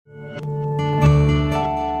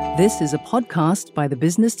This is a podcast by the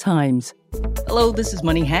Business Times. Hello, this is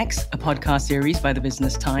Money Hacks, a podcast series by the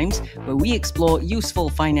Business Times, where we explore useful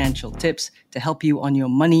financial tips to help you on your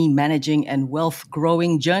money managing and wealth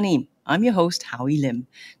growing journey. I'm your host, Howie Lim.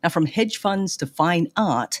 Now, from hedge funds to fine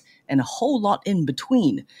art and a whole lot in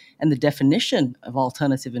between, and the definition of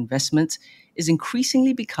alternative investments is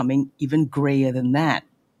increasingly becoming even grayer than that.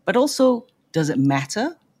 But also, does it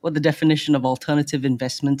matter what the definition of alternative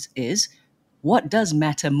investments is? What does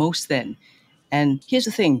matter most then? And here's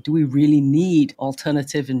the thing, do we really need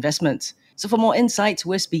alternative investments? So for more insights,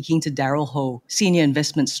 we're speaking to Daryl Ho, Senior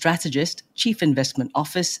Investment Strategist, Chief Investment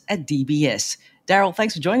Office at DBS. Daryl,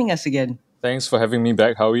 thanks for joining us again. Thanks for having me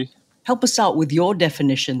back, Howie. Help us out with your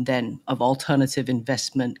definition then of alternative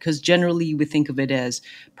investment, because generally we think of it as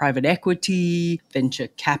private equity, venture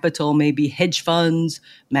capital, maybe hedge funds,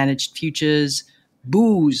 managed futures,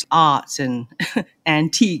 booze, arts and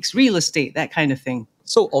antiques, real estate, that kind of thing.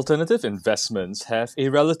 So alternative investments have a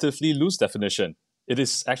relatively loose definition. It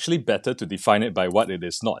is actually better to define it by what it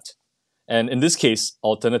is not. And in this case,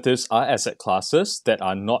 alternatives are asset classes that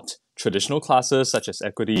are not traditional classes such as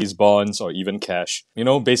equities, bonds, or even cash.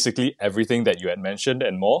 Basically everything that you had mentioned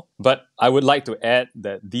and more. But I would like to add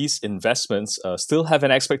that these investments still have an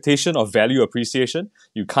expectation of value appreciation.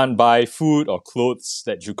 You can't buy food or clothes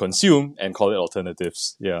that you consume and call it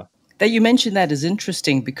alternatives. Yeah. That you mentioned that is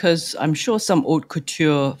interesting because I'm sure some haute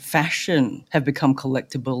couture fashion have become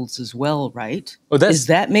collectibles as well, right? Is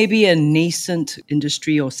that maybe a nascent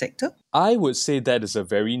industry or sector? I would say that is a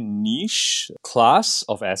very niche class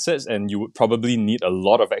of assets and you would probably need a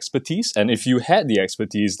lot of expertise. And if you had the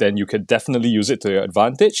expertise, then you could definitely use it to your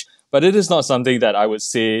advantage. But it is not something that I would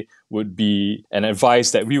say would be an advice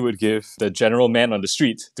that we would give the general man on the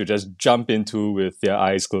street to just jump into with their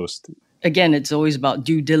eyes closed. Again, it's always about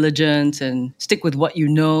due diligence and stick with what you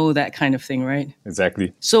know, that kind of thing, right?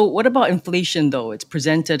 Exactly. So what about inflation, though? It's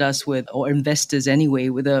presented us with, or investors anyway,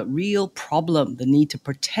 with a real problem, the need to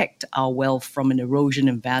protect our wealth from an erosion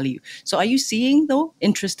in value. So are you seeing, though,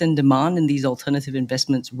 interest and demand in these alternative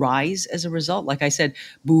investments rise as a result? Like I said,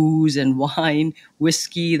 booze and wine,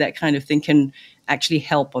 whiskey, that kind of thing can actually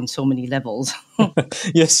help on so many levels.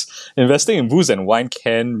 Yes, investing in booze and wine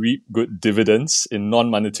can reap good dividends in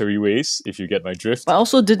non-monetary ways, if you get my drift. But I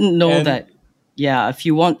also didn't know that, if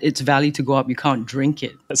you want its value to go up, you can't drink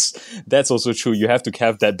it. That's also true. You have to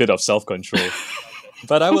have that bit of self-control.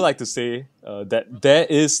 But I would like to say that there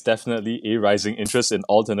is definitely a rising interest in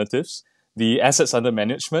alternatives. The assets under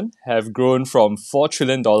management have grown from $4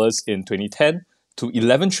 trillion in 2010 to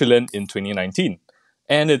 $11 trillion in 2019.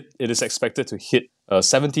 And it is expected to hit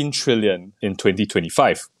 17 trillion in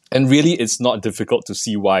 2025. And really, it's not difficult to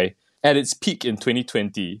see why. At its peak in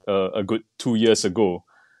 2020, a good 2 years ago,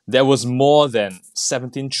 there was more than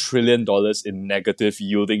 $17 trillion in negative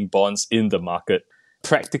yielding bonds in the market,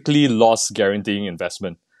 practically loss guaranteeing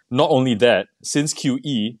investment. Not only that, since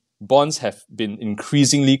QE, bonds have been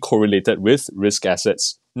increasingly correlated with risk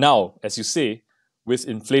assets. Now, as you say, with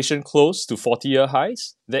inflation close to 40-year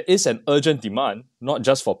highs, there is an urgent demand not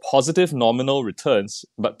just for positive nominal returns,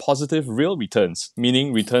 but positive real returns,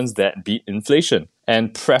 meaning returns that beat inflation,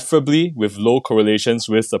 and preferably with low correlations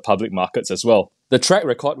with the public markets as well. The track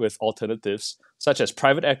record with alternatives, such as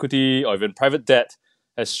private equity or even private debt,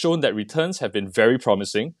 has shown that returns have been very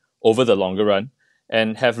promising over the longer run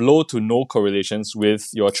and have low to no correlations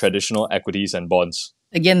with your traditional equities and bonds.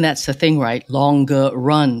 Again, that's the thing, right? Longer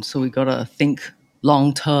run. So we got to think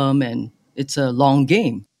long term and it's a long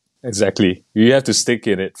game. Exactly. You have to stick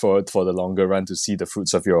in it for the longer run to see the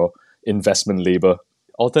fruits of your investment labor.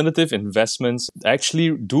 Alternative investments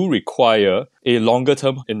actually do require a longer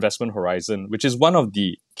term investment horizon, which is one of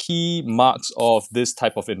the key marks of this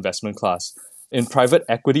type of investment class. In private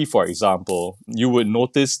equity, for example, you would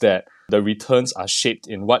notice that the returns are shaped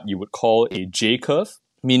in what you would call a J curve,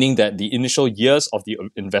 meaning that the initial years of the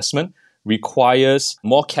investment requires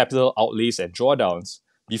more capital outlays and drawdowns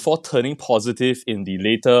before turning positive in the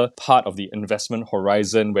later part of the investment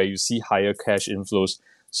horizon where you see higher cash inflows.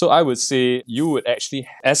 So I would say you would actually,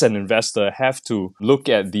 as an investor, have to look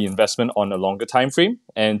at the investment on a longer time frame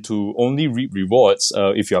and to only reap rewards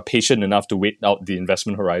if you're patient enough to wait out the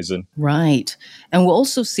investment horizon. Right. And we're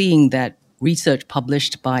also seeing that research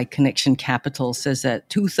published by Connection Capital says that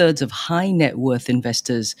 2/3 of high net worth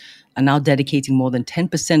investors are now dedicating more than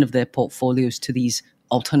 10% of their portfolios to these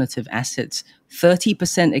alternative assets,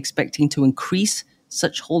 30% expecting to increase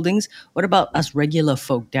such holdings. What about us regular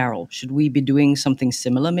folk, Daryl? Should we be doing something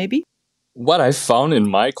similar maybe? What I've found in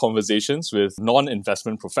my conversations with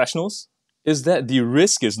non-investment professionals is that the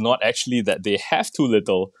risk is not actually that they have too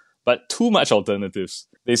little, but too much alternatives.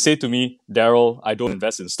 They say to me, Daryl, I don't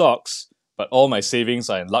invest in stocks, but all my savings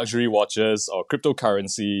are in luxury watches or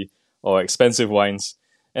cryptocurrency or expensive wines.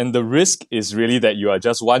 And the risk is really that you are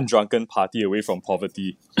just one drunken party away from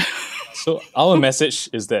poverty. So our message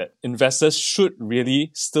is that investors should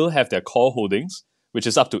really still have their core holdings, which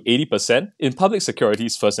is up to 80%, in public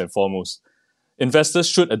securities first and foremost. Investors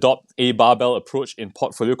should adopt a barbell approach in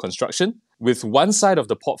portfolio construction, with one side of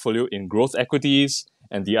the portfolio in growth equities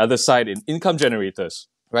and the other side in income generators.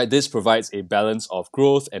 Right? This provides a balance of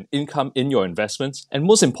growth and income in your investments, and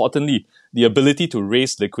most importantly, the ability to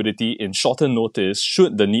raise liquidity in shorter notice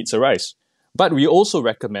should the needs arise. But we also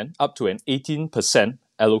recommend up to an 18%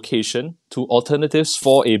 allocation to alternatives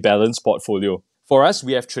for a balanced portfolio. For us,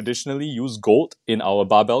 we have traditionally used gold in our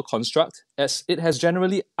barbell construct as it has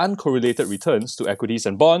generally uncorrelated returns to equities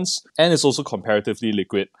and bonds and is also comparatively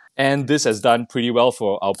liquid. And this has done pretty well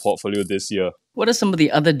for our portfolio this year. What are some of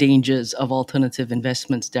the other dangers of alternative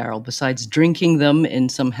investments, Daryl, besides drinking them in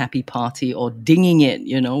some happy party or dinging it,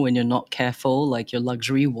 when you're not careful, like your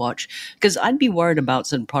luxury watch? Because I'd be worried about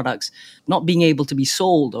certain products not being able to be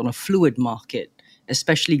sold on a fluid market,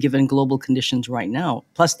 especially given global conditions right now,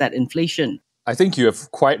 plus that inflation. I think you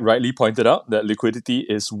have quite rightly pointed out that liquidity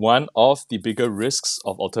is one of the bigger risks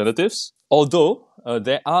of alternatives. Although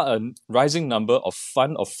there are a rising number of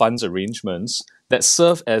fund of funds arrangements that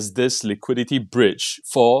serve as this liquidity bridge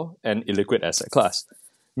for an illiquid asset class,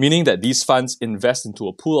 meaning that these funds invest into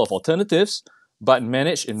a pool of alternatives but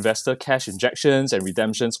manage investor cash injections and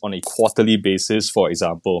redemptions on a quarterly basis, for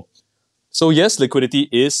example. So yes, liquidity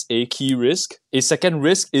is a key risk. A second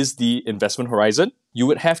risk is the investment horizon. You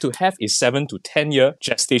would have to have a 7 to 10 year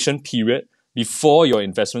gestation period before your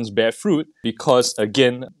investments bear fruit because,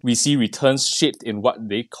 again, we see returns shaped in what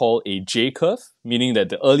they call a J curve, meaning that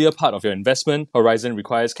the earlier part of your investment horizon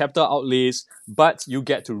requires capital outlays, but you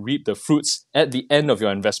get to reap the fruits at the end of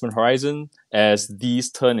your investment horizon as these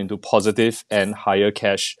turn into positive and higher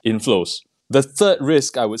cash inflows. The third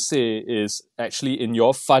risk, I would say, is actually in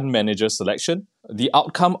your fund manager selection. The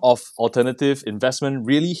outcome of alternative investment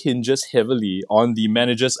really hinges heavily on the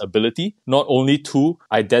manager's ability not only to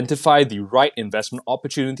identify the right investment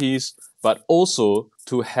opportunities, but also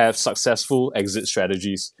to have successful exit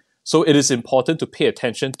strategies. So it is important to pay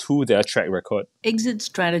attention to their track record. Exit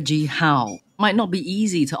strategy, how? Might not be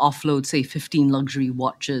easy to offload, say, 15 luxury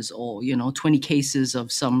watches or, 20 cases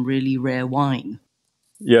of some really rare wine.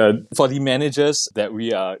 Yeah, for the managers that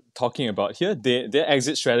we are talking about here, their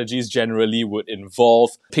exit strategies generally would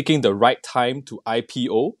involve picking the right time to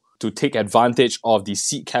IPO to take advantage of the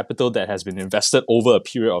seed capital that has been invested over a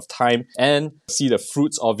period of time and see the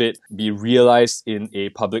fruits of it be realized in a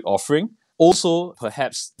public offering. Also,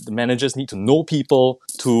 perhaps the managers need to know people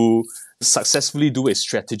to successfully do a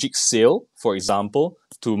strategic sale, for example,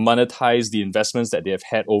 to monetize the investments that they have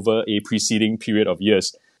had over a preceding period of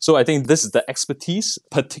years. So I think this is the expertise,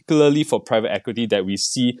 particularly for private equity, that we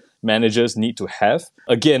see managers need to have.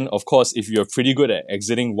 Again, of course, if you're pretty good at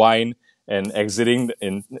exiting wine and exiting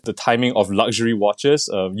in the timing of luxury watches,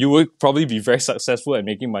 you would probably be very successful at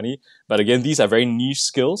making money. But again, these are very niche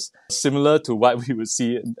skills. Similar to what we would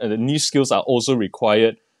see, the niche skills are also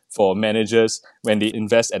required for managers when they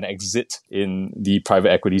invest and exit in the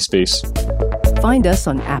private equity space. Find us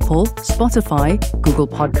on Apple, Spotify, Google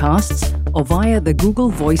Podcasts, or via the Google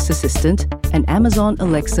Voice Assistant and Amazon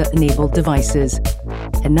Alexa-enabled devices.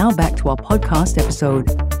 And now back to our podcast episode.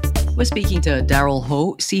 We're speaking to Daryl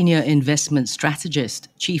Ho, Senior Investment Strategist,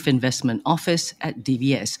 Chief Investment Office at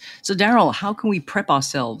DBS. So Daryl, how can we prep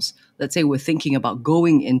ourselves? Let's say we're thinking about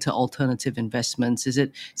going into alternative investments. Is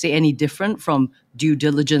it, say, any different from due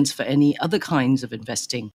diligence for any other kinds of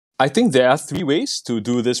investing? I think there are three ways to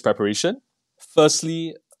do this preparation.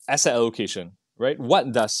 Firstly, asset allocation, right?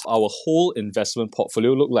 What does our whole investment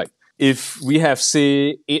portfolio look like? If we have,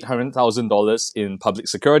 say, $800,000 in public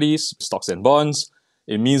securities, stocks and bonds,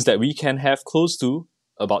 it means that we can have close to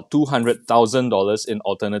about $200,000 in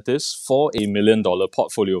alternatives for $1 million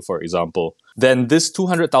portfolio, for example. Then this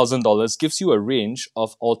 $200,000 gives you a range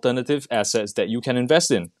of alternative assets that you can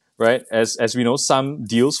invest in. Right? As we know, some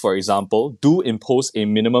deals, for example, do impose a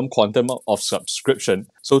minimum quantum of subscription.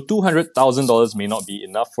 So $200,000 may not be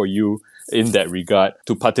enough for you in that regard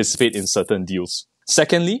to participate in certain deals.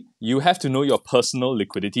 Secondly, you have to know your personal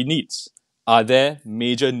liquidity needs. Are there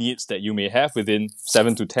major needs that you may have within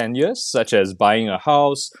 7 to 10 years, such as buying a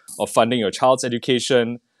house or funding your child's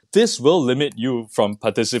education? This will limit you from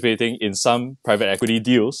participating in some private equity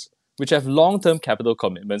deals, which have long-term capital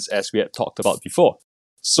commitments, as we had talked about before.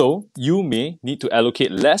 So you may need to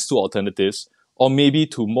allocate less to alternatives or maybe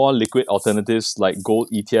to more liquid alternatives like gold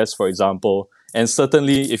ETFs, for example, And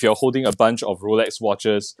certainly, if you're holding a bunch of Rolex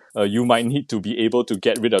watches, you might need to be able to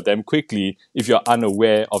get rid of them quickly if you're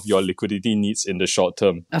unaware of your liquidity needs in the short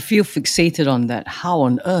term. I feel fixated on that. How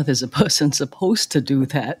on earth is a person supposed to do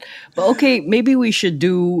that? But okay, maybe we should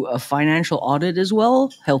do a financial audit as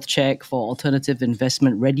well, health check for alternative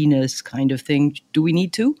investment readiness kind of thing. Do we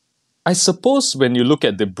need to? I suppose when you look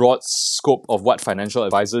at the broad scope of what financial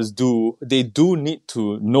advisors do, they do need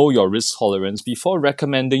to know your risk tolerance before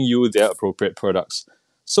recommending you their appropriate products.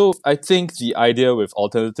 So I think the idea with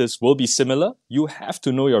alternatives will be similar. You have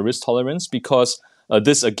to know your risk tolerance because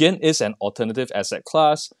this again is an alternative asset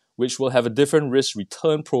class, which will have a different risk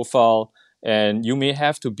return profile, and you may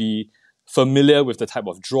have to be familiar with the type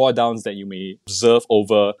of drawdowns that you may observe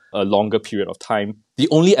over a longer period of time. The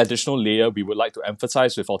only additional layer we would like to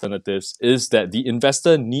emphasize with alternatives is that the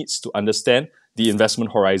investor needs to understand the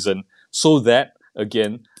investment horizon so that,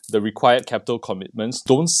 again, the required capital commitments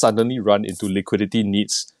don't suddenly run into liquidity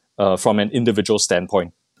needs from an individual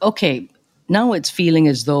standpoint. Okay, now it's feeling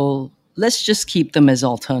as though let's just keep them as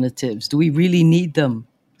alternatives. Do we really need them?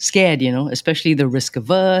 Scared, especially the risk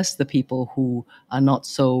averse, the people who are not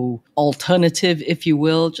so alternative, if you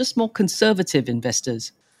will, just more conservative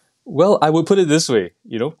investors. Well, I would put it this way,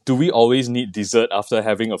 do we always need dessert after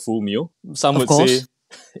having a full meal? Some would say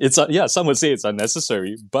it's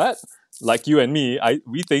unnecessary, but like you and me,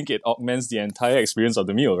 we think it augments the entire experience of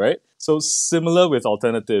the meal, right? So similar with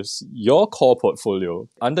alternatives, your core portfolio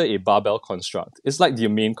under a barbell construct is like the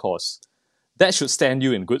main course. That should stand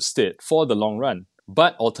you in good stead for the long run.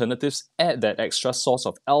 But alternatives add that extra source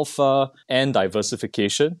of alpha and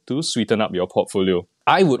diversification to sweeten up your portfolio.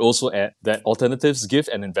 I would also add that alternatives give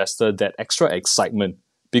an investor that extra excitement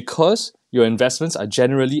because your investments are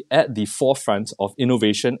generally at the forefront of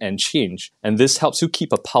innovation and change, and this helps you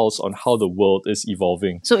keep a pulse on how the world is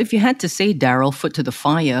evolving. So if you had to say, Daryl, foot to the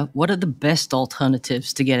fire, what are the best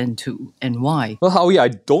alternatives to get into and why? Well, Howie, I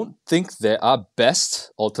don't think there are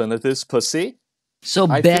best alternatives per se. So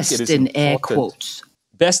best in air quotes.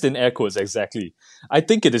 Best in air quotes, exactly. I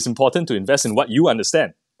think it is important to invest in what you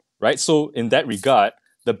understand, right? So in that regard,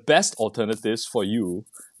 the best alternatives for you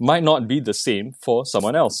might not be the same for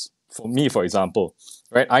someone else. For me, for example,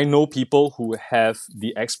 right? I know people who have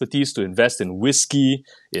the expertise to invest in whiskey,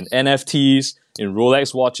 in NFTs, in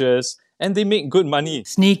Rolex watches, and they make good money.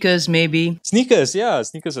 Sneakers, maybe. Sneakers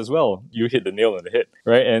as well. You hit the nail on the head,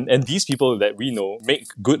 right? And these people that we know make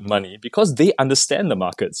good money because they understand the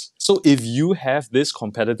markets. So if you have this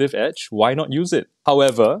competitive edge, why not use it?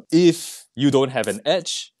 However, if you don't have an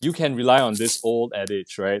edge, you can rely on this old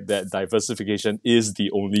adage, right? That diversification is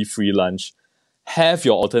the only free lunch. Have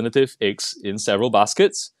your alternative eggs in several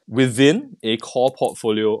baskets within a core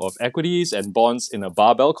portfolio of equities and bonds in a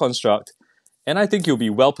barbell construct. And I think you'll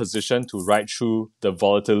be well positioned to ride through the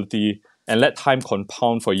volatility and let time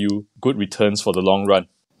compound for you good returns for the long run.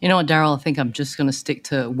 You know what, Daryl, I think I'm just going to stick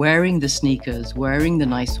to wearing the sneakers, wearing the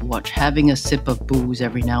nice watch, having a sip of booze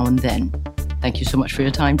every now and then. Thank you so much for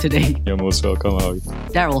your time today. You're most welcome, Howie.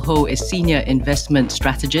 Daryl Ho is Senior Investment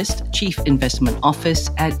Strategist, Chief Investment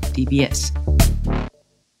Office at DBS.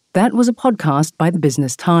 That was a podcast by the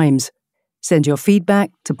Business Times. Send your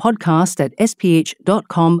feedback to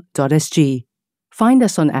podcast@sph.com.sg. Find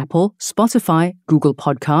us on Apple, Spotify, Google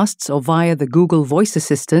Podcasts, or via the Google Voice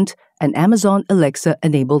Assistant and Amazon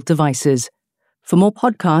Alexa-enabled devices. For more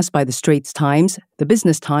podcasts by The Straits Times, The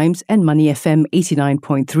Business Times, and Money FM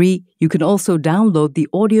 89.3, you can also download the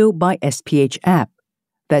Audio by SPH app.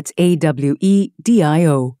 That's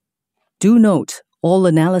AWEDIO. Do note, all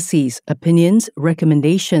analyses, opinions,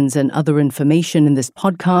 recommendations, and other information in this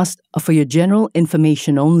podcast are for your general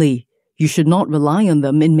information only. You should not rely on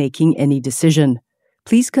them in making any decision.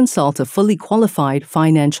 Please consult a fully qualified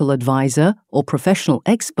financial advisor or professional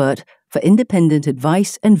expert for independent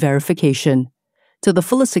advice and verification. To the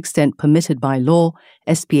fullest extent permitted by law,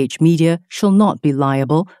 SPH Media shall not be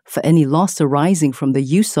liable for any loss arising from the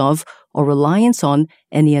use of or reliance on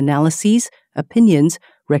any analyses, opinions,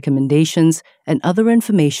 recommendations, and other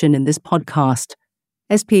information in this podcast.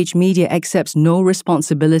 SPH Media accepts no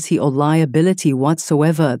responsibility or liability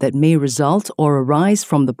whatsoever that may result or arise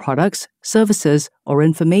from the products, services, or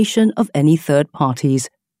information of any third parties.